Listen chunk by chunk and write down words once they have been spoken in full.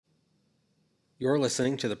You're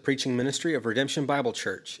listening to the preaching ministry of Redemption Bible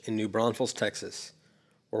Church in New Braunfels, Texas,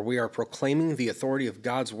 where we are proclaiming the authority of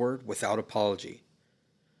God's Word without apology.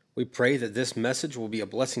 We pray that this message will be a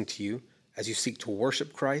blessing to you as you seek to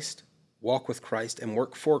worship Christ, walk with Christ, and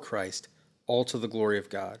work for Christ, all to the glory of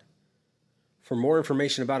God. For more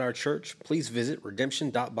information about our church, please visit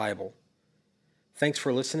redemption.bible. Thanks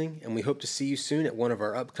for listening, and we hope to see you soon at one of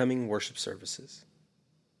our upcoming worship services.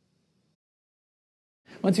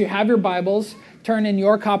 Once you have your Bibles, turn in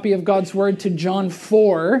your copy of God's Word to John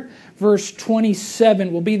 4, verse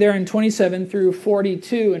 27. We'll be there in 27 through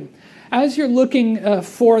 42. And as you're looking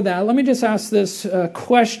for that, let me just ask this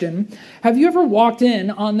question. Have you ever walked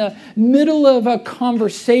in on the middle of a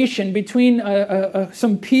conversation between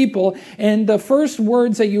some people, and the first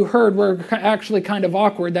words that you heard were actually kind of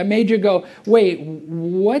awkward, that made you go, wait,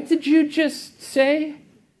 what did you just say?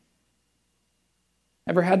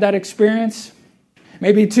 Ever had that experience?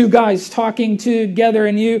 Maybe two guys talking together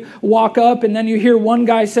and you walk up and then you hear one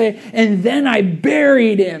guy say, and then I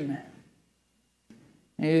buried him.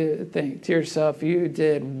 You think to yourself, you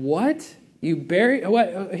did what? You buried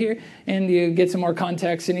what here? And you get some more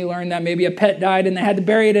context and you learn that maybe a pet died and they had to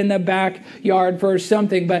bury it in the backyard for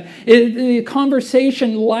something. But a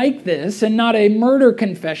conversation like this, and not a murder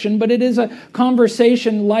confession, but it is a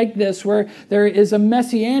conversation like this where there is a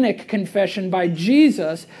messianic confession by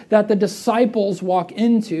Jesus that the disciples walk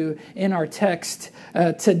into in our text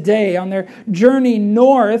today. On their journey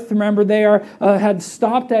north, remember they had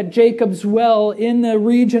stopped at Jacob's well in the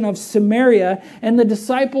region of Samaria, and the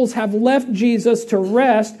disciples have left Jesus to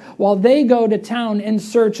rest while they go to town in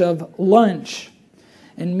search of lunch.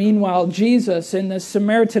 And meanwhile, Jesus and the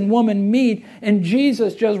Samaritan woman meet, and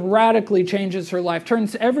Jesus just radically changes her life,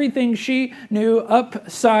 turns everything she knew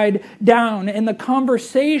upside down. And the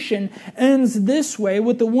conversation ends this way,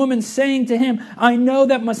 with the woman saying to him, I know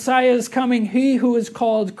that Messiah is coming, he who is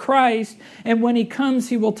called Christ, and when he comes,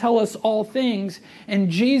 he will tell us all things. And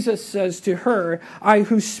Jesus says to her, I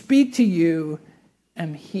who speak to you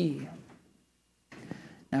am he.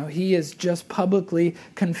 Now, he has just publicly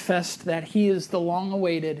confessed that he is the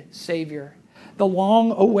long-awaited Savior, the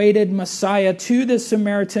long-awaited Messiah to the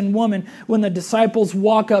Samaritan woman when the disciples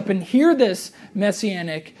walk up and hear this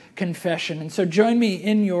messianic confession. And so join me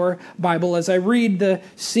in your Bible as I read the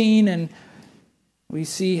scene and we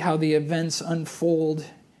see how the events unfold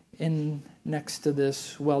in next to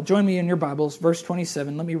this. Well, join me in your Bibles, verse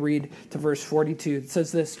 27. Let me read to verse 42. It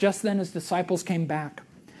says this, just then his disciples came back,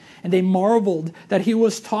 and they marveled that he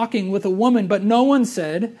was talking with a woman, but no one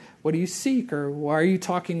said, what do you seek? Or why are you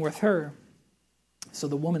talking with her? So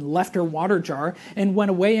the woman left her water jar and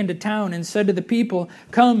went away into town and said to the people,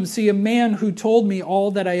 come, see a man who told me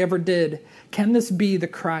all that I ever did. Can this be the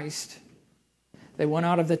Christ? They went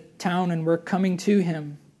out of the town and were coming to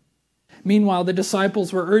him. Meanwhile, the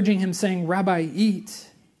disciples were urging him, saying, Rabbi,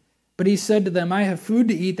 eat. But he said to them, I have food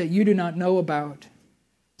to eat that you do not know about.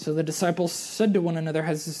 So the disciples said to one another,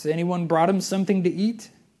 has anyone brought him something to eat?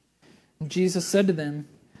 And Jesus said to them,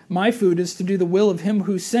 my food is to do the will of him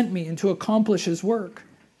who sent me and to accomplish his work.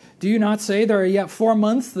 Do you not say there are yet 4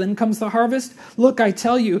 months, then comes the harvest? Look, I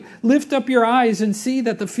tell you, lift up your eyes and see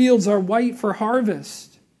that the fields are white for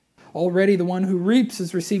harvest. Already the one who reaps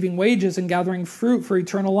is receiving wages and gathering fruit for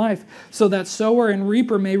eternal life, so that sower and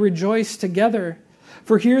reaper may rejoice together.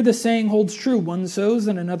 For here the saying holds true, one sows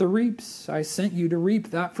and another reaps. I sent you to reap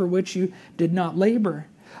that for which you did not labor.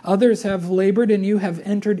 Others have labored and you have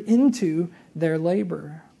entered into their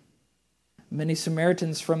labor. Many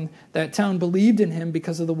Samaritans from that town believed in him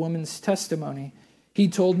because of the woman's testimony. He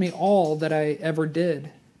told me all that I ever did.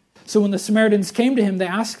 So when the Samaritans came to him, they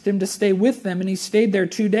asked him to stay with them, and he stayed there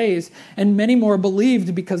 2 days, and many more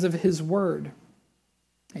believed because of his word.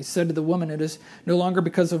 He said to the woman, it is no longer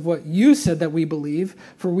because of what you said that we believe,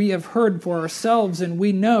 for we have heard for ourselves, and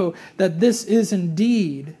we know that this is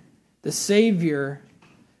indeed the Savior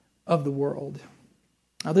of the world.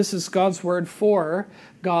 Now, this is God's word for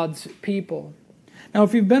God's people. Now,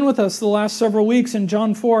 if you've been with us the last several weeks in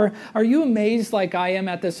John 4, are you amazed like I am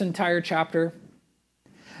at this entire chapter?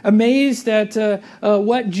 Amazed at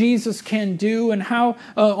what Jesus can do and how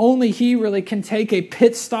only he really can take a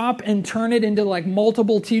pit stop and turn it into like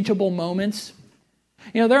multiple teachable moments.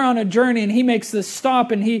 You know, they're on a journey and he makes this stop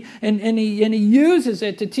and he uses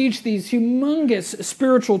it to teach these humongous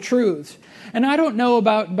spiritual truths. And I don't know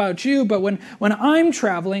about you, but when I'm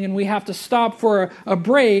traveling and we have to stop for a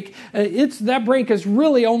break, that break is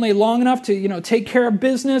really only long enough to, take care of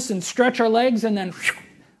business and stretch our legs and then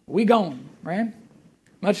we going, right?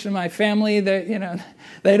 Much to my family, that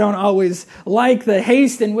they don't always like the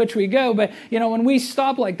haste in which we go. But when we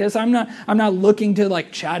stop like this, I'm not looking to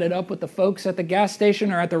like chat it up with the folks at the gas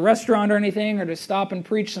station or at the restaurant or anything, or to stop and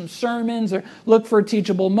preach some sermons or look for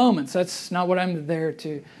teachable moments. That's not what I'm there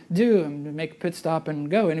to do. I'm to make a pit stop and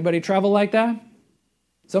go. Anybody travel like that?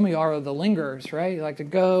 Some of you are the lingerers, right? You like to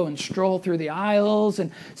go and stroll through the aisles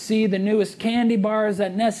and see the newest candy bars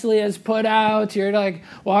that Nestle has put out. You're like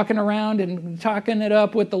walking around and talking it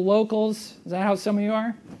up with the locals. Is that how some of you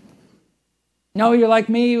are? No, you're like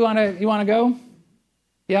me. You want to go?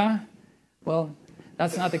 Yeah? Well,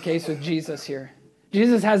 that's not the case with Jesus here.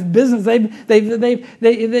 Jesus has business.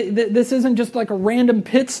 This isn't just like a random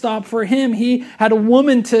pit stop for him. He had a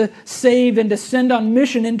woman to save and to send on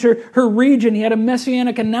mission into her region. He had a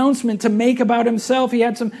messianic announcement to make about himself. He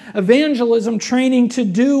had some evangelism training to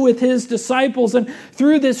do with his disciples. And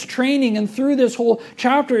through this training and through this whole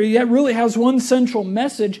chapter, he really has one central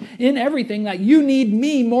message in everything, that you need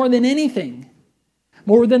me more than anything.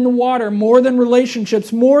 More than the water, more than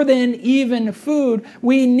relationships, more than even food,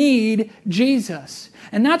 we need Jesus.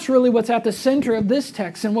 And that's really what's at the center of this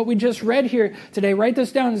text. And what we just read here today, write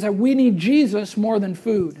this down, is that we need Jesus more than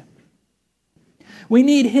food. We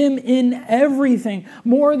need him in everything.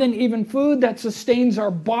 More than even food that sustains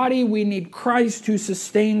our body, we need Christ who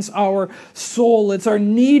sustains our soul. It's our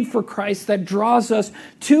need for Christ that draws us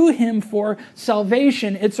to him for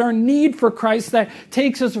salvation. It's our need for Christ that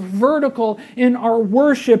takes us vertical in our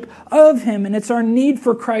worship of him. And it's our need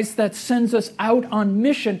for Christ that sends us out on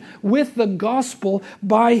mission with the gospel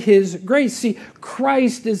by his grace. See,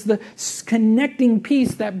 Christ is the connecting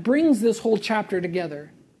piece that brings this whole chapter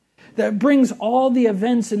together, that brings all the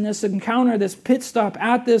events in this encounter, this pit stop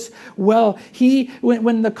at this well.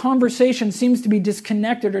 When the conversation seems to be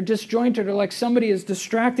disconnected or disjointed, or like somebody is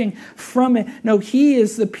distracting from it, no, he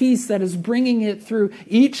is the piece that is bringing it through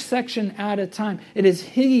each section at a time. It is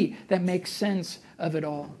he that makes sense of it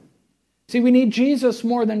all. See, we need Jesus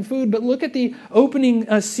more than food, but look at the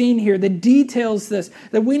opening scene here that details this,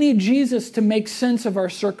 that we need Jesus to make sense of our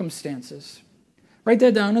circumstances. Write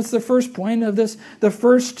that down. It's the first point of this, the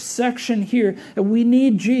first section here, that we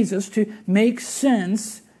need Jesus to make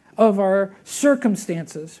sense of our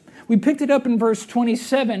circumstances. We picked it up in verse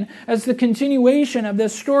 27 as the continuation of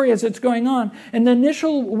this story as it's going on. And the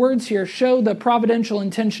initial words here show the providential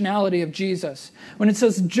intentionality of Jesus. When it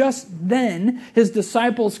says, just then his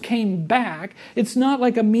disciples came back, it's not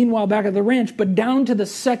like a meanwhile back at the ranch, but down to the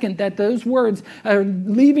second that those words are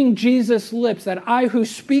leaving Jesus' lips, that I who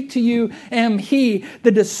speak to you am he.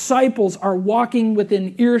 The disciples are walking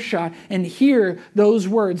within earshot, and here those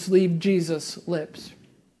words leave Jesus' lips.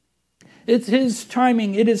 It's his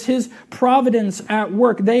timing. It is his providence at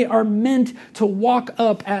work. They are meant to walk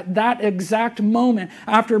up at that exact moment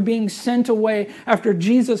after being sent away, after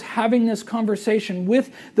Jesus having this conversation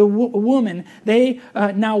with the woman. They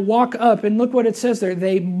now walk up, and look what it says there.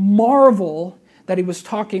 They marvel that he was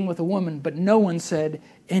talking with a woman, but no one said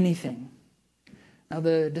anything. Now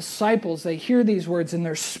the disciples, they hear these words, and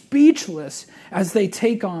they're speechless as they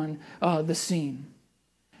take on the scene.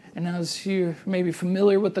 And as you may be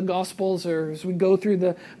familiar with the Gospels, or as we go through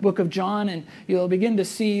the book of John, and you'll begin to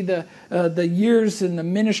see the years in the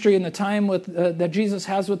ministry and the time that Jesus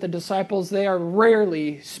has with the disciples, they are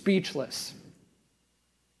rarely speechless.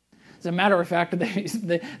 As a matter of fact,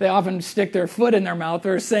 they often stick their foot in their mouth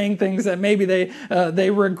or saying things that maybe they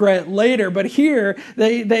regret later. But here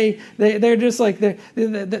they're just like they're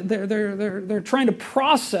trying to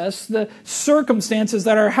process the circumstances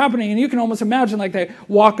that are happening. And you can almost imagine like they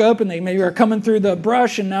walk up and they maybe are coming through the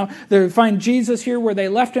brush, and now they find Jesus here where they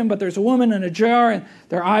left him, but there's a woman in a jar, and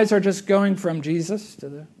their eyes are just going from Jesus to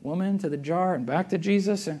the woman to the jar and back to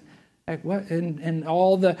Jesus. And like what? And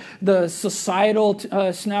all the societal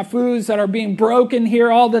snafus that are being broken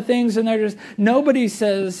here, all the things, and they're just, nobody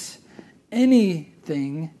says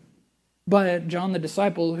anything but John the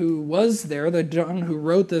disciple who was there, the John who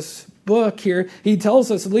wrote this book here. He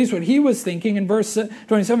tells us at least what he was thinking in verse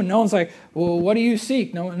 27. No one's like, well, what do you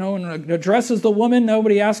seek? No one addresses the woman.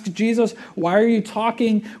 Nobody asks Jesus, why are you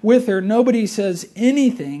talking with her? Nobody says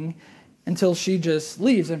anything until she just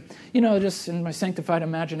leaves. And, just in my sanctified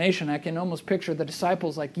imagination, I can almost picture the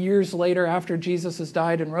disciples like years later after Jesus has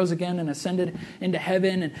died and rose again and ascended into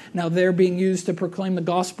heaven, and now they're being used to proclaim the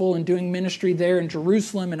gospel and doing ministry there in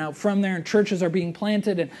Jerusalem and out from there, and churches are being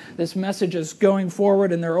planted, and this message is going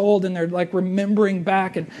forward, and they're old, and they're like remembering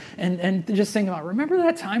back and just thinking about, remember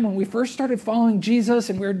that time when we first started following Jesus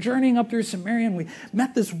and we were journeying up through Samaria and we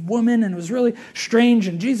met this woman and it was really strange,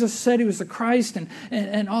 and Jesus said he was the Christ,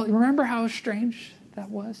 and all. Remember how strange that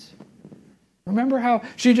was? Remember how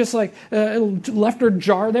she just left her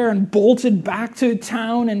jar there and bolted back to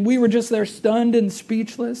town, and we were just there stunned and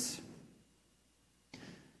speechless?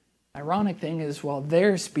 Ironic thing is, while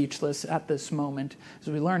they're speechless at this moment, as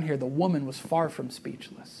we learn here, the woman was far from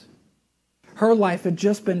speechless. Her life had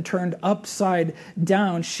just been turned upside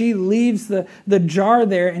down. She leaves the jar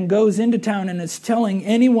there and goes into town and is telling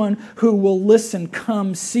anyone who will listen,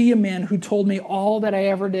 come see a man who told me all that I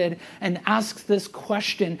ever did, and asks this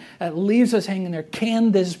question that leaves us hanging there.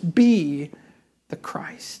 Can this be the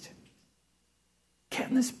Christ?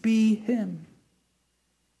 Can this be him?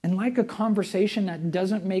 And like a conversation that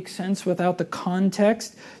doesn't make sense without the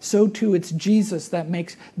context, so too it's Jesus that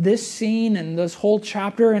makes this scene and this whole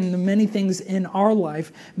chapter and the many things in our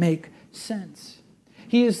life make sense.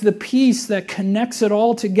 He is the piece that connects it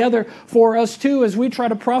all together for us too as we try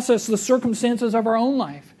to process the circumstances of our own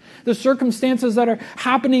life. The circumstances that are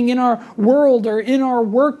happening in our world or in our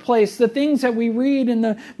workplace, the things that we read in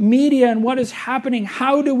the media and what is happening.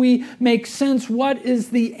 How do we make sense? What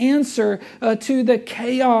is the answer to the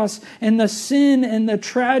chaos and the sin and the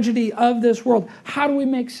tragedy of this world? How do we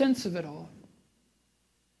make sense of it all?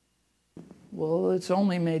 Well, it's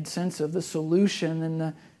only made sense of the solution and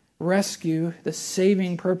the rescue, the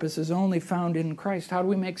saving purpose is only found in Christ. How do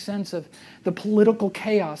we make sense of the political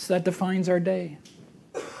chaos that defines our day?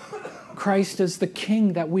 Christ is the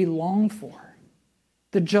King that we long for,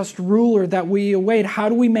 the just ruler that we await. How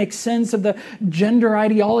do we make sense of the gender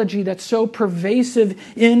ideology that's so pervasive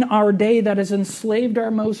in our day that has enslaved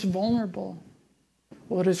our most vulnerable?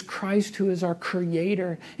 Well, it is Christ who is our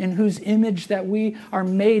creator, in whose image that we are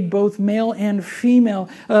made, both male and female.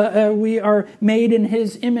 We are made in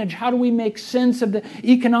his image. How do we make sense of the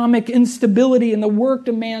economic instability and the work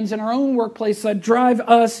demands in our own workplace that drive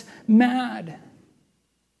us mad?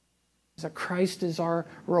 That Christ is our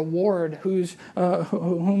reward,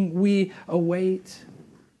 whom we await.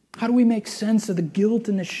 How do we make sense of the guilt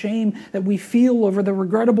and the shame that we feel over the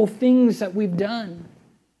regrettable things that we've done?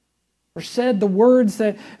 Or said the words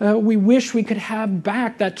that we wish we could have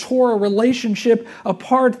back, that tore a relationship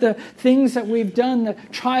apart, the things that we've done, the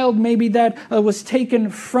child maybe that was taken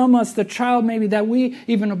from us, the child maybe that we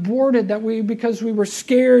even aborted, because we were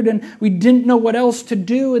scared and we didn't know what else to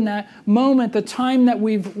do in that moment, the time that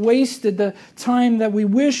we've wasted, the time that we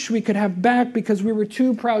wish we could have back because we were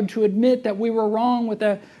too proud to admit that we were wrong with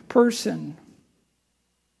that person.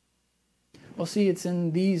 Well, see, it's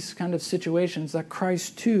in these kind of situations that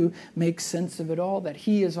Christ, too, makes sense of it all, that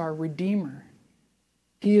he is our Redeemer.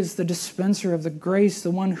 He is the dispenser of the grace,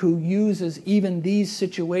 the one who uses even these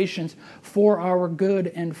situations for our good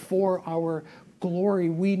and for our glory.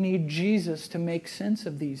 We need Jesus to make sense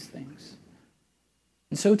of these things.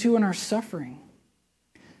 And so, too, in our suffering.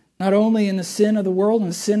 Not only in the sin of the world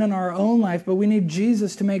and the sin in our own life, but we need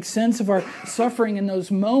Jesus to make sense of our suffering in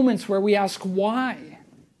those moments where we ask, why?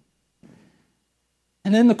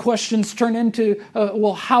 And then the questions turn into,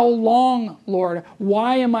 how long, Lord?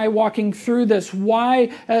 Why am I walking through this?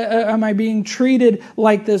 Why am I being treated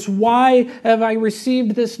like this? Why have I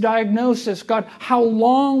received this diagnosis? God, how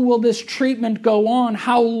long will this treatment go on?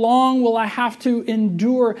 How long will I have to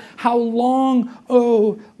endure? How long,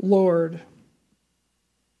 oh Lord?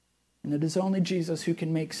 And it is only Jesus who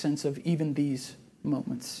can make sense of even these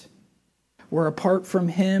moments, where apart from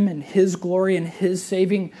him and his glory and his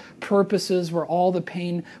saving purposes, where all the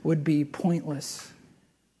pain would be pointless.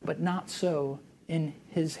 But not so in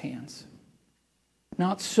his hands.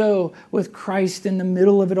 Not so with Christ in the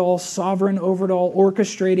middle of it all, sovereign over it all,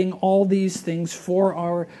 orchestrating all these things for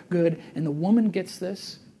our good. And the woman gets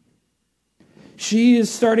this. She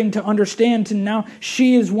is starting to understand, and now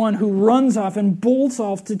she is one who runs off and bolts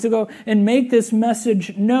off to go and make this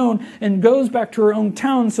message known and goes back to her own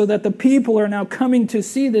town so that the people are now coming to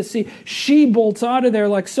see this. See, she bolts out of there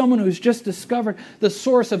like someone who's just discovered the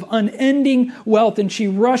source of unending wealth, and she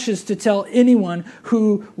rushes to tell anyone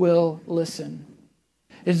who will listen.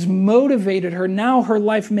 It's motivated her. Now her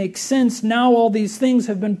life makes sense. Now all these things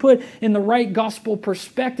have been put in the right gospel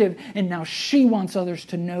perspective, and now she wants others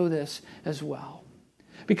to know this as well.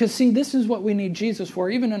 Because, see, this is what we need Jesus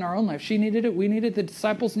for, even in our own life. She needed it, we need it, the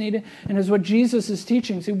disciples need it, and it's what Jesus is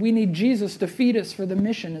teaching. See, we need Jesus to feed us for the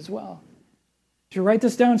mission as well. So you write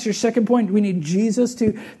this down, it's your second point. We need Jesus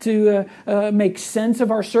to make sense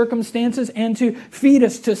of our circumstances and to feed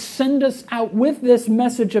us, to send us out with this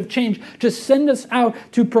message of change, to send us out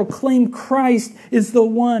to proclaim Christ is the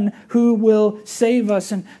one who will save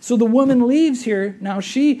us. And so the woman leaves here. Now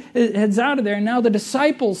she heads out of there, and now the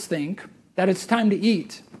disciples think that it's time to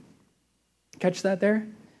eat. Catch that there?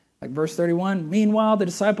 Like verse 31, meanwhile, the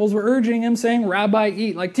disciples were urging him, saying, Rabbi,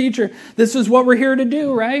 eat. Like, teacher, this is what we're here to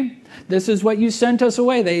do, right? This is what you sent us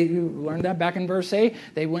away. They learned that back in verse 8.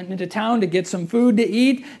 They went into town to get some food to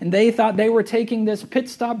eat, and they thought they were taking this pit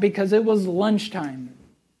stop because it was lunchtime.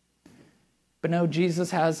 But no,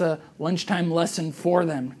 Jesus has a lunchtime lesson for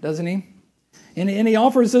them, doesn't he? And he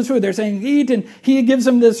offers this food. They're saying, eat, and he gives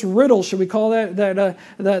them this riddle. Should we call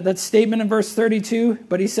that statement in verse 32?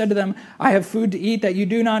 But he said to them, I have food to eat that you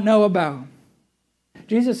do not know about.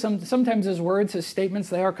 Jesus, sometimes his words, his statements,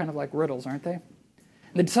 they are kind of like riddles, aren't they?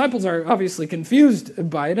 The disciples are obviously confused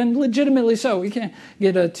by it, and legitimately so. We can't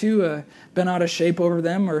get too bent out of shape over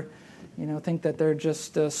them, or think that they're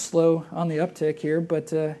just slow on the uptick here.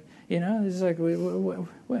 But it's like,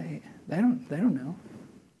 wait, they don't know.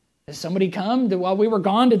 Did somebody come? While we were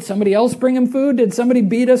gone, did somebody else bring him food? Did somebody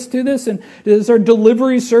beat us to this? And is there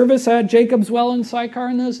delivery service at Jacob's Well in Sychar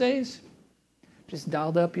in those days? Just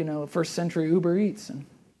dialed up, first century Uber Eats. And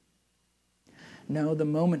no, the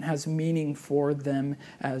moment has meaning for them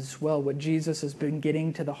as well. What Jesus has been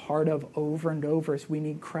getting to the heart of over and over is we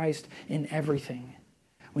need Christ in everything.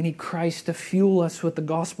 We need Christ to fuel us with the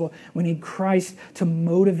gospel. We need Christ to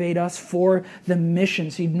motivate us for the mission.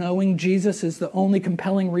 See, knowing Jesus is the only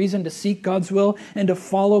compelling reason to seek God's will and to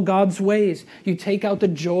follow God's ways. You take out the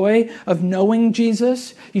joy of knowing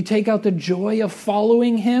Jesus. You take out the joy of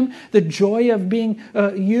following him, the joy of being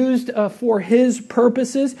used for his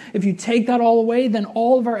purposes. If you take that all away, then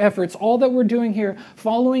all of our efforts, all that we're doing here,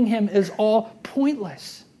 following him is all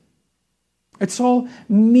pointless. It's all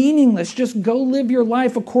meaningless. Just go live your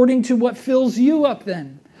life according to what fills you up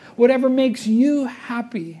then. Whatever makes you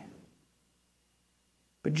happy.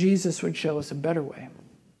 But Jesus would show us a better way.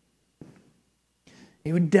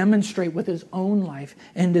 He would demonstrate with his own life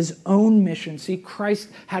and his own mission. See, Christ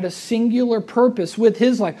had a singular purpose with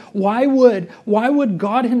his life. Why would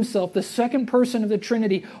God himself, the second person of the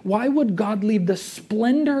Trinity, why would God leave the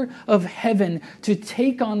splendor of heaven to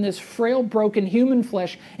take on this frail, broken human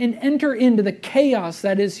flesh and enter into the chaos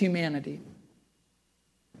that is humanity?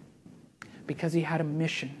 Because he had a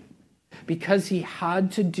mission. Because he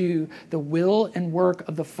had to do the will and work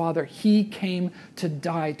of the Father, he came to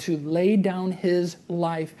die, to lay down his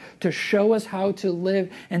life, to show us how to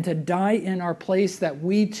live, and to die in our place that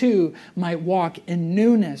we too might walk in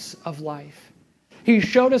newness of life. He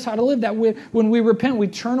showed us how to live, that when we repent, we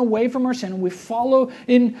turn away from our sin, and we follow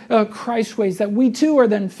in Christ's ways, that we too are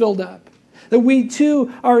then filled up. That we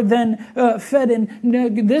too are then fed.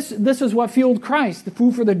 And this is what fueled Christ, the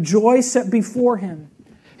food for the joy set before him.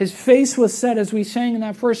 His face was set, as we sang in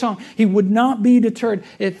that first song. He would not be deterred.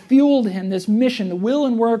 It fueled him, this mission, the will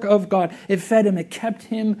and work of God. It fed him. It kept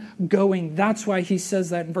him going. That's why he says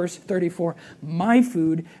that in verse 34. My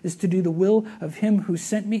food is to do the will of him who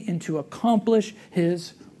sent me and to accomplish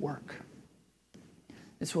his work.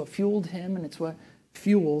 It's what fueled him, and it's what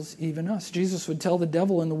fuels even us. Jesus would tell the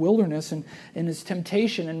devil in the wilderness and in his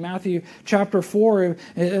temptation in Matthew chapter 4,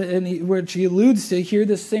 which he alludes to here,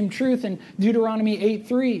 this same truth in Deuteronomy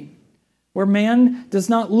 8:3, where man does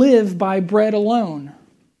not live by bread alone,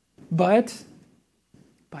 but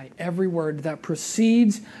by every word that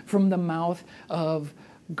proceeds from the mouth of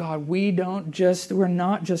God. We're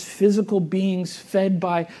not just physical beings fed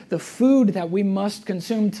by the food that we must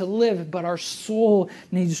consume to live, but our soul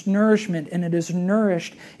needs nourishment, and it is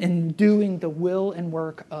nourished in doing the will and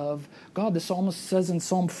work of God. The psalmist says in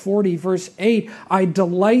Psalm 40, verse 8, I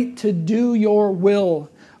delight to do your will,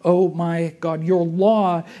 O my God. Your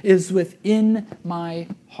law is within my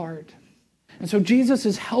heart. And so Jesus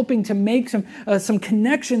is helping to make some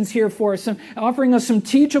connections here for us, offering us some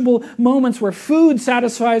teachable moments where food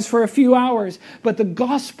satisfies for a few hours, but the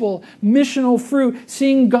gospel, missional fruit,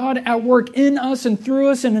 seeing God at work in us and through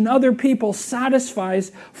us and in other people,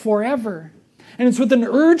 satisfies forever. And it's with an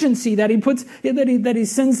urgency that he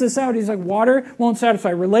sends this out. He's like, water won't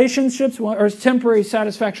satisfy. Relationships or temporary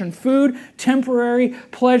satisfaction. Food, temporary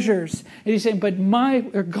pleasures. And he's saying, but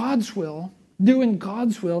God's will, doing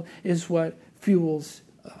God's will, is what fuels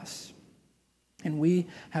us. And we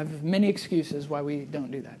have many excuses why we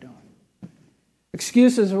don't do that, don't we?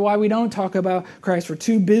 Excuses of why we don't talk about Christ. We're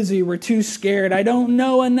too busy. We're too scared. I don't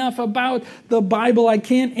know enough about the Bible. I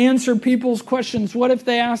can't answer people's questions. What if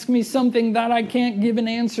they ask me something that I can't give an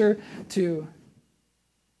answer to?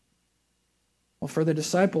 Well, for the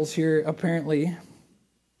disciples here, apparently,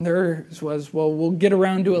 theirs was, well, we'll get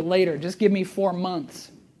around to it later. Just give me 4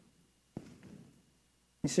 months.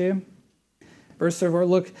 You see? Verse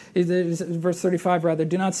 35 rather.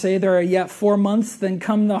 Do not say there are yet 4 months, then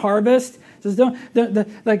come the harvest. Says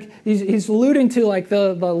he's alluding to like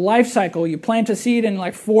the life cycle. You plant a seed in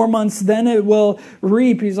like 4 months, then it will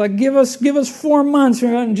reap. He's like, give us 4 months.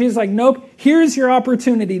 And Jesus is like, nope, here's your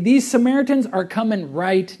opportunity. These Samaritans are coming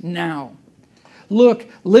right now. Look,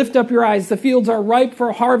 lift up your eyes. The fields are ripe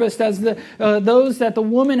for harvest as those that the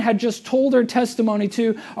woman had just told her testimony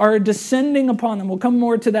to are descending upon them. We'll come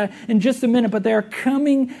more to that in just a minute, but they are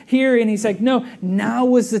coming here. And he's like, no,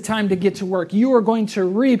 now is the time to get to work. You are going to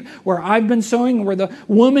reap where I've been sowing, where the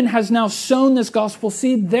woman has now sown this gospel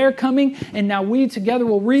seed. They're coming, and now we together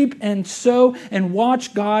will reap and sow and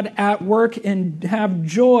watch God at work and have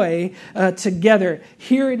joy together.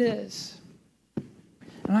 Here it is.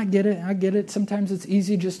 And I get it. Sometimes it's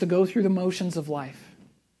easy just to go through the motions of life.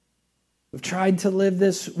 We've tried to live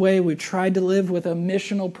this way. We've tried to live with a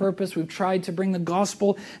missional purpose. We've tried to bring the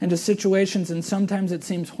gospel into situations, and sometimes it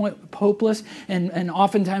seems hopeless, and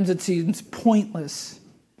oftentimes it seems pointless.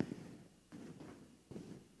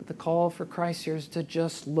 But the call for Christ here is to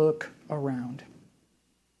just look around.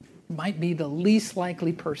 It might be the least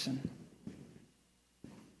likely person.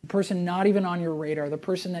 The person not even on your radar, the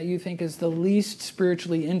person that you think is the least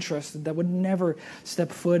spiritually interested, that would never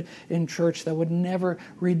step foot in church, that would never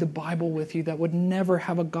read the Bible with you, that would never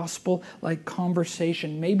have a gospel-like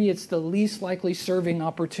conversation. Maybe it's the least likely serving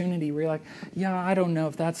opportunity where you're like, yeah, I don't know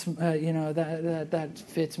if that's, that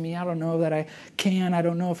fits me. I don't know that I can. I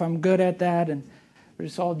don't know if I'm good at that. But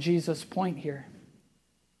it's all Jesus' point here.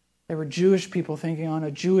 They were Jewish people thinking on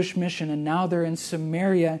a Jewish mission, and now they're in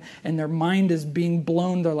Samaria, and their mind is being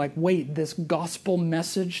blown. They're like, wait, this gospel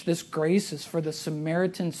message, this grace is for the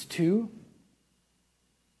Samaritans too?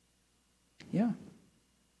 Yeah.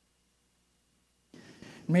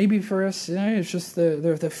 Maybe for us, it's just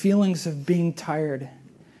the feelings of being tired.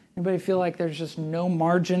 Anybody feel like there's just no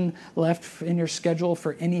margin left in your schedule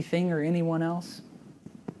for anything or anyone else?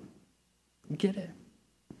 Get it.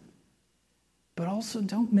 But also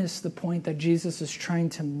don't miss the point that Jesus is trying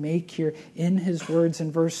to make here in his words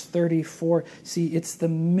in verse 34. See, it's the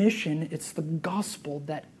mission, it's the gospel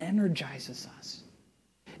that energizes us.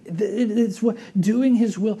 It's what doing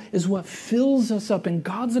his will is what fills us up in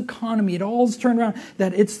God's economy. It all's turned around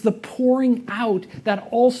that it's the pouring out that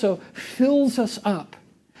also fills us up.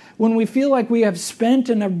 When we feel like we have spent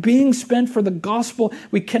and are being spent for the gospel,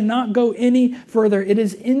 we cannot go any further. It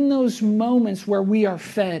is in those moments where we are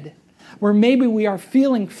fed, where maybe we are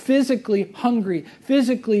feeling physically hungry,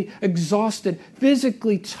 physically exhausted,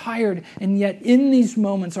 physically tired, and yet in these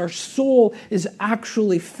moments our soul is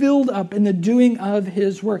actually filled up in the doing of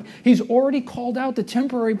his work. He's already called out the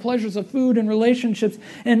temporary pleasures of food and relationships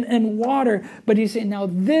and water, but he's saying, now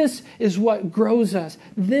this is what grows us.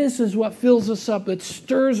 This is what fills us up. It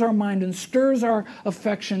stirs our mind and stirs our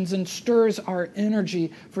affections and stirs our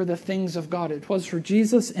energy for the things of God. It was for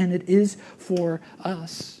Jesus and it is for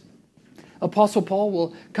us. Apostle Paul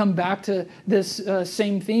will come back to this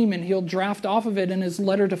same theme, and he'll draft off of it in his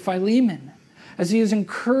letter to Philemon. As he is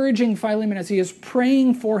encouraging Philemon, as he is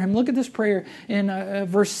praying for him. Look at this prayer in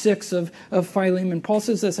verse 6 of Philemon. Paul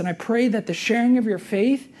says this, and I pray that the sharing of your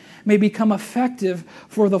faith may become effective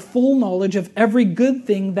for the full knowledge of every good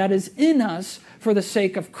thing that is in us for the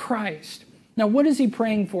sake of Christ. Now, what is he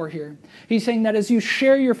praying for here? He's saying that as you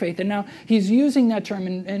share your faith, and now he's using that term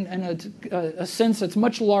in a sense that's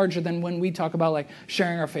much larger than when we talk about like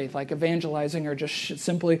sharing our faith, like evangelizing or just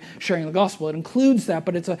simply sharing the gospel. It includes that,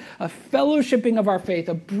 but it's a fellowshipping of our faith,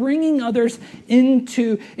 of bringing others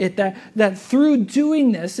into it, that through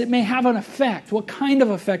doing this, it may have an effect. What kind of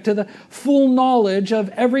effect? To the full knowledge of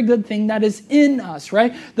every good thing that is in us,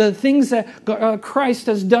 right? The things that Christ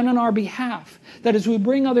has done on our behalf. That as we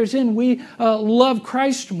bring others in, we love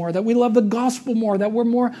Christ more, that we love the gospel more, that we're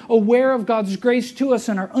more aware of God's grace to us,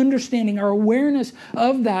 and our understanding, our awareness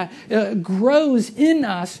of that grows in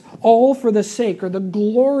us, all for the sake or the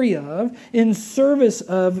glory of, in service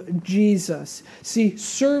of Jesus. See,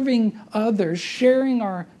 serving others, sharing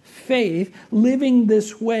our faith, living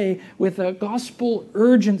this way with a gospel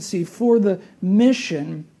urgency for the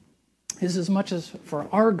mission is as much as for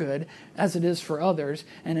our good as it is for others,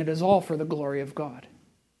 and it is all for the glory of God.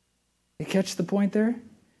 You catch the point there?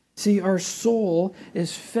 See, our soul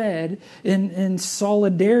is fed in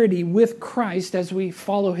solidarity with Christ as we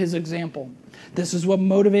follow his example. This is what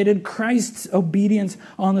motivated Christ's obedience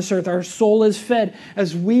on this earth. Our soul is fed.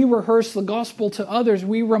 As we rehearse the gospel to others,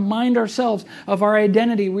 we remind ourselves of our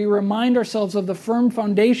identity. We remind ourselves of the firm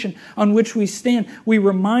foundation on which we stand. We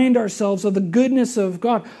remind ourselves of the goodness of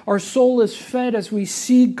God. Our soul is fed as we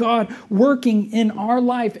see God working in our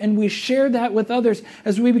life, and we share that with others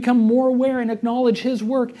as we become more aware and acknowledge His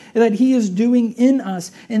work that He is doing in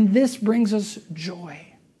us. And this brings us joy.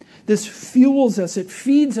 This fuels us, it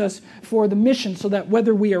feeds us for the mission, so that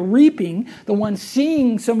whether we are reaping, the one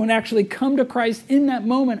seeing someone actually come to Christ in that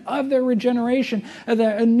moment of their regeneration, of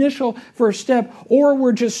that initial first step, or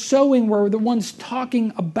we're just sowing where we're the ones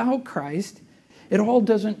talking about Christ, it all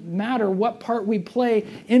doesn't matter what part we play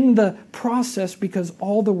in the process, because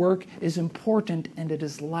all the work is important and it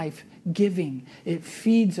is life-giving. It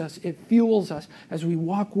feeds us, it fuels us as we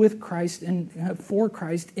walk with Christ and for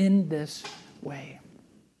Christ in this way.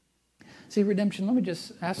 See, redemption, let me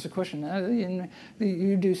just ask the question.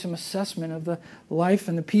 You do some assessment of the life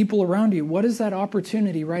and the people around you. What is that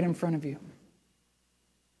opportunity right in front of you?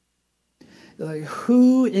 Like,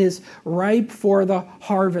 who is ripe for the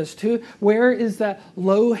harvest? Where is that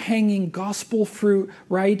low-hanging gospel fruit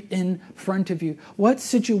right in front of you? What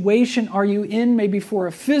situation are you in, maybe for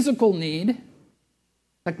a physical need,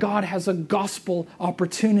 that God has a gospel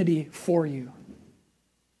opportunity for you?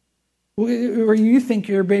 Or you think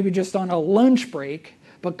you're maybe just on a lunch break,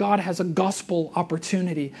 but God has a gospel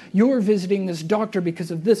opportunity. You're visiting this doctor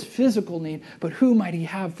because of this physical need, but who might He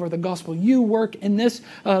have for the gospel? You work in this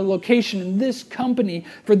location, in this company,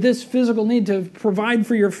 for this physical need to provide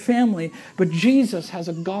for your family, but Jesus has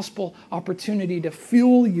a gospel opportunity to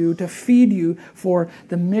fuel you, to feed you for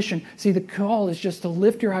the mission. See, the call is just to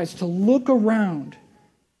lift your eyes, to look around.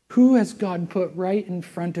 Who has God put right in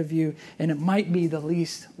front of you? And it might be the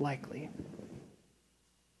least likely.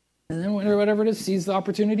 And then whatever it is, seize the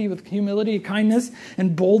opportunity with humility, kindness,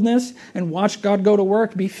 and boldness, and watch God go to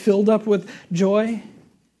work, be filled up with joy,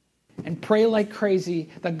 and pray like crazy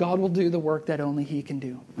that God will do the work that only He can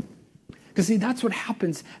do. Because see, that's what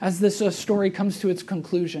happens as this story comes to its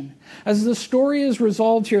conclusion. As the story is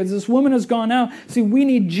resolved here, as this woman has gone out, see, we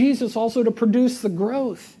need Jesus also to produce the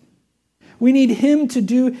growth. We need Him to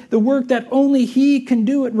do the work that only He can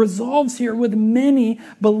do. It resolves here with many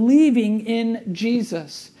believing in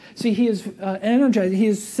Jesus. See, He is energized. He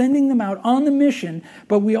is sending them out on the mission,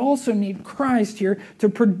 but we also need Christ here to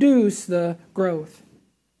produce the growth.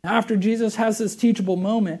 After Jesus has this teachable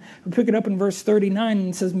moment, we pick it up in verse 39, and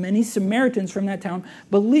it says, many Samaritans from that town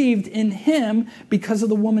believed in Him because of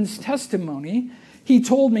the woman's testimony. He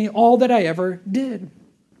told me all that I ever did.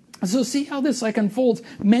 So see how this unfolds.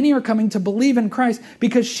 Many are coming to believe in Christ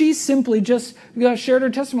because she simply just shared her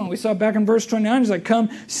testimony. We saw back in verse 29, she's like,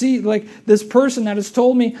 come see, this person that has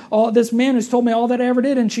told me, this man has told me all that I ever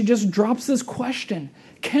did. And she just drops this question,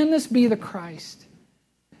 can this be the Christ?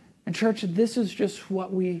 And church, this is just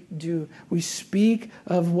what we do. We speak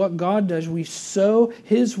of what God does. We sow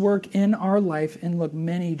His work in our life. And look,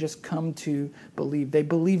 many just come to believe. They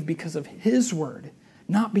believe because of His word,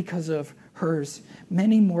 not because of hers.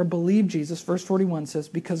 Many more believe Jesus. Verse 41 says,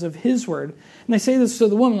 because of His word. And they say this to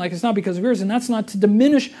the woman, it's not because of yours. And that's not to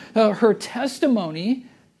diminish her testimony,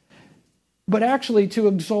 but actually to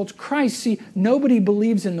exalt Christ. See, nobody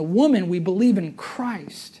believes in the woman. We believe in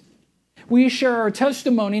Christ. We share our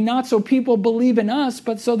testimony not so people believe in us,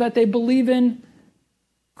 but so that they believe in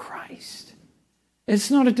Christ.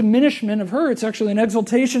 It's not a diminishment of her. It's actually an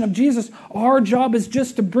exaltation of Jesus. Our job is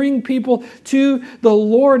just to bring people to the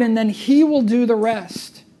Lord, and then He will do the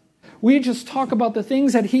rest. We just talk about the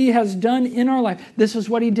things that He has done in our life. This is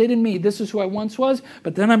what He did in me. This is who I once was,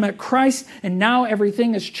 but then I met Christ, and now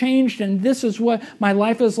everything has changed, and this is what my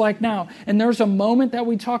life is like now. And there's a moment that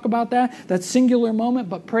we talk about that singular moment,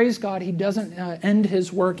 but praise God, He doesn't end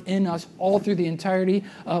His work in us all through the entirety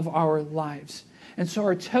of our lives. And so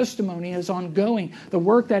our testimony is ongoing. The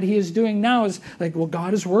work that He is doing now is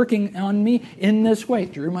God is working on me in this way,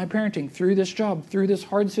 through my parenting, through this job, through this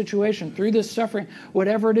hard situation, through this suffering.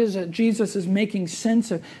 Whatever it is that Jesus is making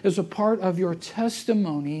sense of is a part of your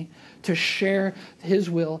testimony to share His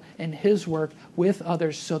will and His work with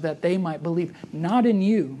others so that they might believe, not in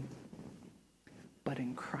you, but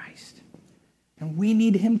in Christ. And we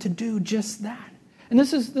need Him to do just that. And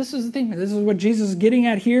this is the thing. This is what Jesus is getting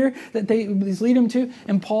at here, that he's leading them to.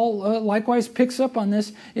 And Paul likewise picks up on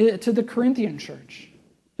this to the Corinthian church.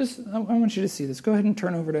 I want you to see this. Go ahead and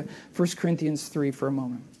turn over to 1 Corinthians 3 for a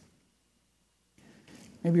moment.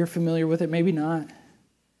 Maybe you're familiar with it, maybe not. If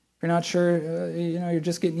you're not sure, you're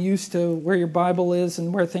just getting used to where your Bible is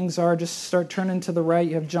and where things are, just start turning to the right.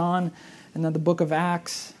 You have John, and then the book of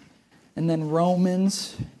Acts, and then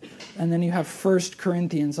Romans. And then you have 1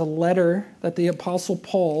 Corinthians, a letter that the Apostle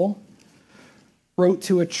Paul wrote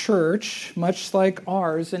to a church, much like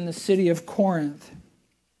ours, in the city of Corinth.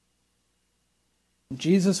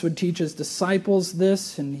 Jesus would teach his disciples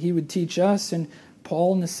this, and he would teach us, and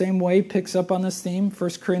Paul, in the same way, picks up on this theme, 1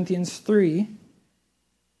 Corinthians 3,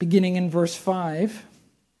 beginning in verse 5.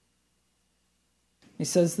 He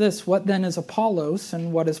says this, "What then is Apollos,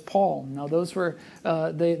 and what is Paul?" Now, those were,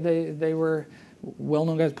 they were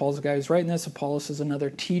well-known guys. Paul's the guy who's writing this. Apollos is another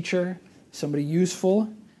teacher, somebody useful.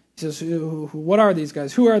 He says, what are these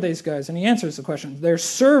guys? Who are these guys? And he answers the question. They're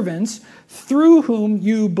servants through whom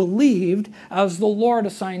you believed as the Lord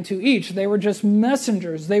assigned to each. They were just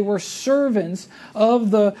messengers. They were servants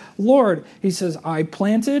of the Lord. He says, I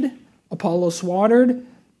planted, Apollos watered,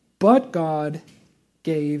 but God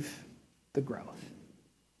gave the growth.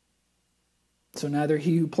 So neither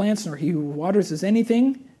he who plants nor he who waters is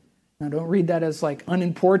anything. Now don't read that as like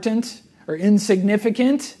unimportant or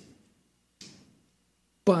insignificant.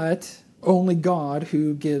 But only God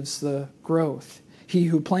who gives the growth. He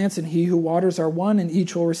who plants and he who waters are one, and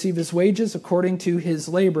each will receive his wages according to his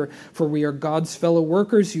labor. For we are God's fellow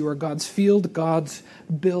workers. You are God's field, God's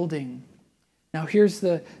building. Now here's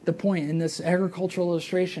the point in this agricultural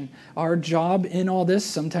illustration. Our job in all this,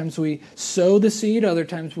 sometimes we sow the seed, other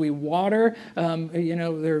times we water,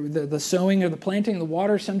 the sowing or the planting, the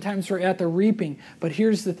water, sometimes we're at the reaping. But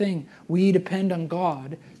here's the thing, we depend on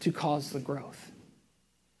God to cause the growth.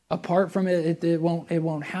 Apart from it, it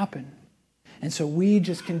won't happen. And so we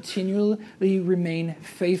just continually remain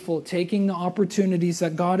faithful, taking the opportunities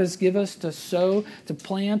that God has given us to sow, to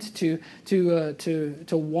plant, to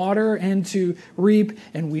water, and to reap.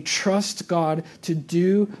 And we trust God to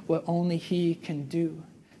do what only He can do.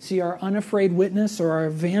 See, our unafraid witness or our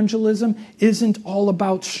evangelism isn't all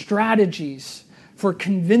about strategies for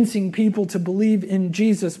convincing people to believe in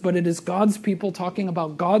Jesus, but it is God's people talking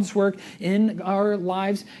about God's work in our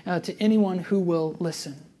lives to anyone who will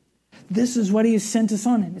listen. This is what He has sent us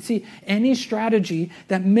on. And see, any strategy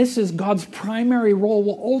that misses God's primary role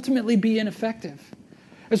will ultimately be ineffective.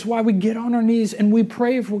 It's why we get on our knees and we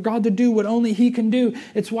pray for God to do what only He can do.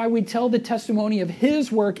 It's why we tell the testimony of His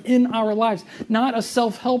work in our lives. Not a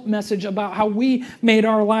self-help message about how we made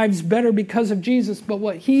our lives better because of Jesus, but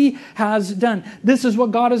what He has done. This is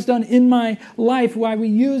what God has done in my life, why we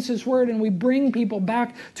use His Word and we bring people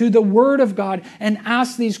back to the Word of God and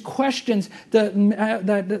ask these questions that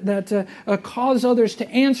cause others to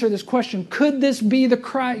answer this question. Could this be the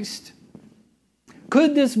Christ?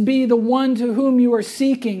 Could this be the one to whom you are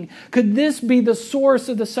seeking? Could this be the source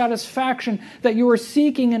of the satisfaction that you are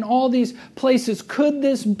seeking in all these places? Could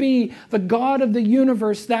this be the God of the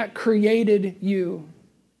universe that created you?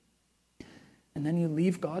 And then you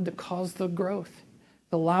leave God to cause the growth.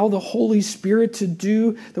 Allow the Holy Spirit to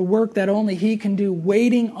do the work that only He can do,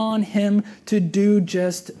 waiting on Him to do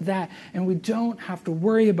just that. And we don't have to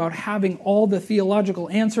worry about having all the theological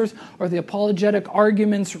answers or the apologetic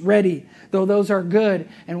arguments ready, though those are good.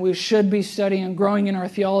 And we should be studying and growing in our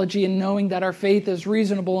theology and knowing that our faith is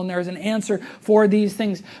reasonable and there is an answer for these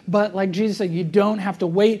things. But like Jesus said, you don't have to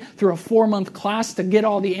wait through a 4-month class to get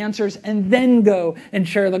all the answers and then go and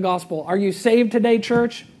share the gospel. Are you saved today,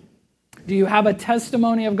 church? Do you have a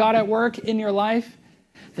testimony of God at work in your life?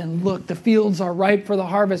 Then look, the fields are ripe for the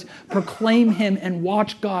harvest. Proclaim Him and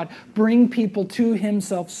watch God bring people to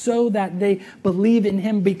Himself so that they believe in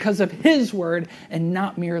Him because of His word and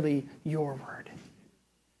not merely your word.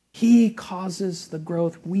 He causes the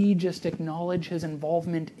growth. We just acknowledge His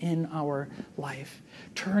involvement in our life.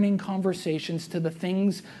 Turning conversations to the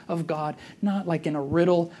things of God, not like in a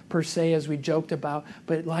riddle per se as we joked about,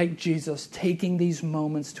 but like Jesus, taking these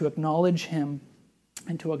moments to acknowledge Him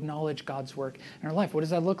and to acknowledge God's work in our life. What does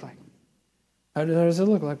that look like? How does it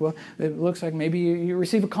look like? Well, it looks like maybe you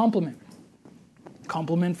receive a compliment.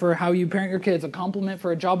 Compliment for how you parent your kids, a compliment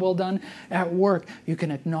for a job well done at work. You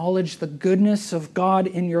can acknowledge the goodness of God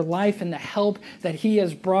in your life and the help that He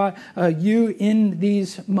has brought you in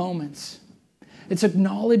these moments. It's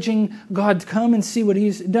acknowledging God. Come and see what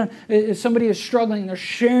He's done. If somebody is struggling, they're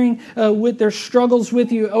sharing with their struggles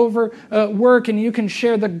with you over work, and you can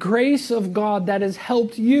share the grace of God that has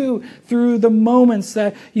helped you through the moments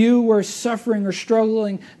that you were suffering or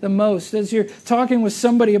struggling the most. As you're talking with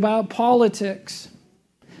somebody about politics,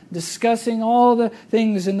 discussing all the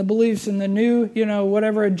things and the beliefs and the new,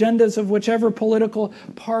 whatever agendas of whichever political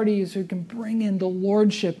parties, who can bring in the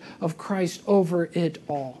lordship of Christ over it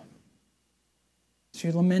all. So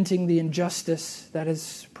you're lamenting the injustice that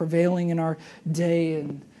is prevailing in our day,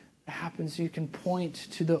 and what happens, you can point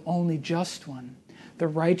to the only just one, the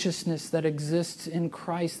righteousness that exists in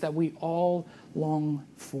Christ that we all long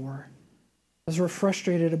for. As we're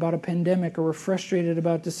frustrated about a pandemic, or we're frustrated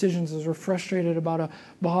about decisions, as we're frustrated about a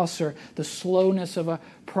boss, or the slowness of a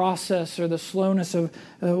process, or the slowness of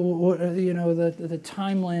the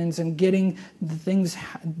timelines and getting the things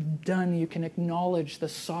done, you can acknowledge the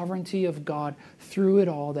sovereignty of God through it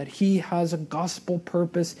all, that He has a gospel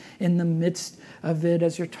purpose in the midst of it.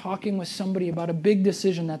 As you're talking with somebody about a big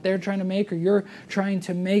decision that they're trying to make, or you're trying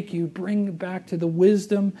to make, you bring back to the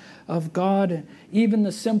wisdom of God, and even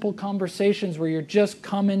the simple conversations where you're just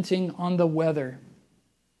commenting on the weather.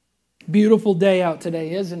 Beautiful day out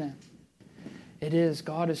today, isn't it? It is.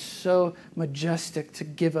 God is so majestic to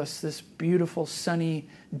give us this beautiful sunny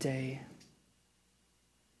day.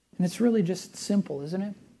 And it's really just simple, isn't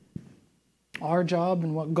it? Our job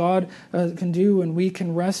and what God can do, and we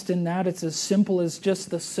can rest in that. It's as simple as just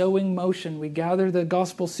the sowing motion. We gather the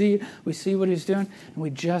gospel seed, we see what He's doing, and we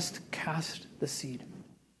just cast the seed.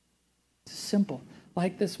 It's simple,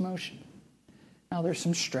 like this motion. Now, there's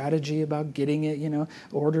some strategy about getting it,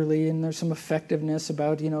 orderly, and there's some effectiveness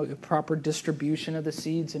about, proper distribution of the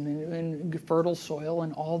seeds and fertile soil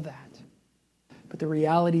and all that. But the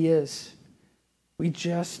reality is, we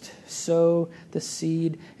just sow the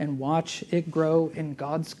seed and watch it grow in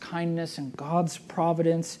God's kindness and God's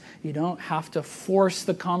providence. You don't have to force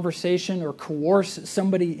the conversation or coerce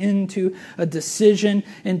somebody into a decision,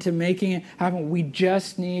 into making it happen. We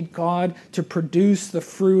just need God to produce the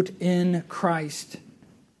fruit in Christ.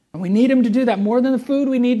 And we need Him to do that. More than the food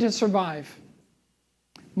we need to survive.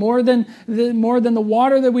 More than the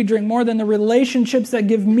water that we drink, more than the relationships that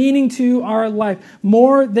give meaning to our life,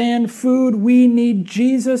 more than food, we need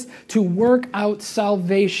Jesus to work out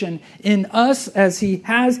salvation in us as He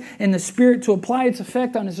has in the Spirit, to apply its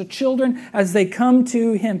effect on His children as they come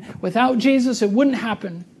to Him. Without Jesus, it wouldn't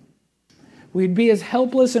happen. We'd be as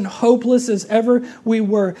helpless and hopeless as ever we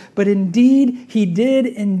were. But indeed, He did.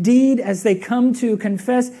 Indeed, as they come to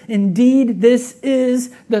confess, indeed, this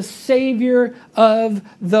is the Savior of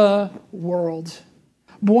the world.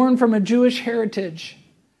 Born from a Jewish heritage.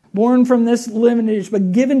 Born from this lineage,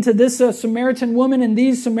 but given to this Samaritan woman and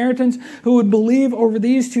these Samaritans who would believe over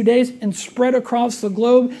these 2 days and spread across the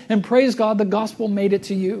globe. And praise God, the gospel made it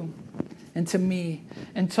to you and to me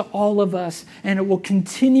and to all of us, and it will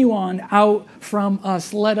continue on out from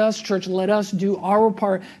us. Let us, church, let us do our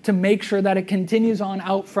part to make sure that it continues on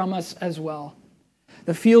out from us as well.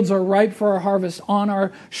 The fields are ripe for our harvest on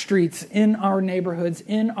our streets, in our neighborhoods,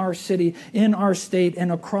 in our city, in our state,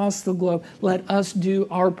 and across the globe. Let us do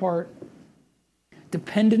our part.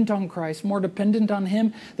 Dependent on Christ, more dependent on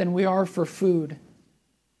Him than we are for food.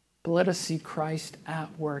 But let us see Christ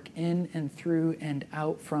at work in and through and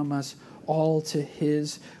out from us, all to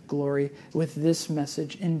His glory. With this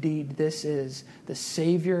message, indeed, this is the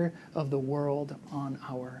Savior of the world on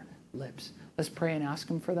our lips. Let's pray and ask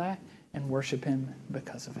Him for that and worship Him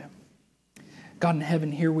because of Him. God in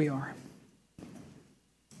heaven, here we are.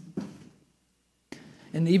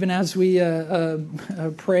 And even as we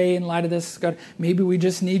pray in light of this, God, maybe we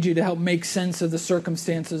just need You to help make sense of the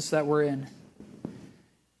circumstances that we're in.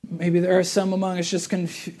 Maybe there are some among us just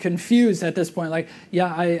confused at this point. Like,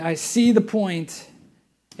 yeah, I see the point,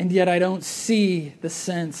 and yet I don't see the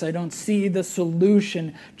sense. I don't see the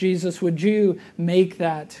solution. Jesus, would You make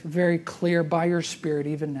that very clear by Your Spirit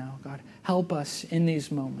even now, God? Help us in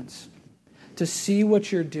these moments to see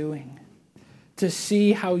what You're doing, to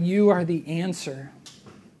see how You are the answer,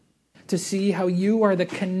 to see how You are the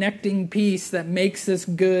connecting piece that makes this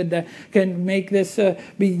good, that can make this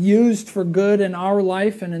be used for good in our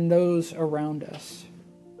life and in those around us.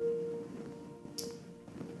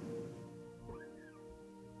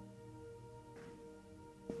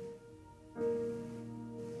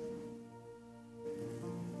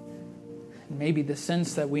 Maybe the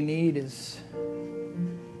sense that we need is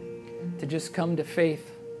to just come to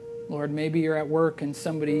faith. Lord, maybe You're at work in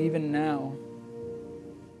somebody even now.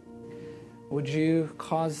 Would You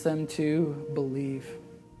cause them to believe?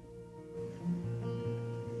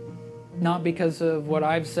 Not because of what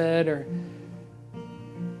I've said or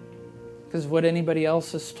because of what anybody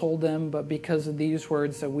else has told them, but because of these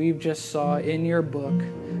words that we've just saw in Your book.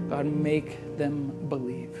 God, make them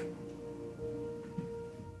believe.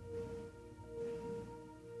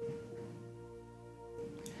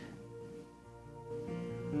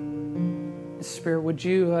 Spirit, would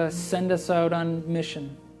You send us out on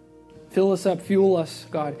mission? Fill us up, fuel us,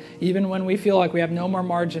 God, even when we feel like we have no more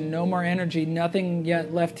margin, no more energy, nothing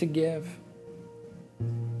yet left to give.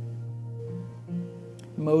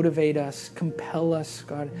 Motivate us, compel us,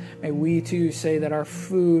 God. May we too say that our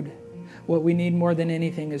food What we need more than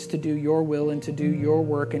anything is to do your will and to do your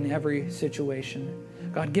work in every situation.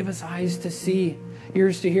 God, give us eyes to see,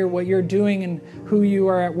 ears to hear what you're doing and who you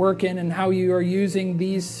are at work in and how you are using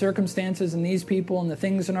these circumstances and these people and the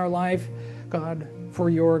things in our life, God, for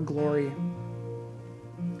your glory.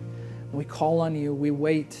 We call on you. We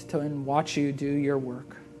wait and watch you do your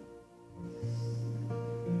work.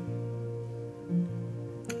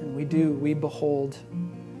 And we behold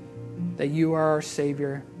that you are our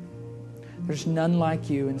Savior. There's none like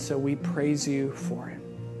you, and so we praise you for it.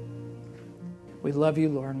 We love you,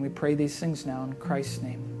 Lord, and we pray these things now in Christ's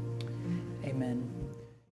name. Amen.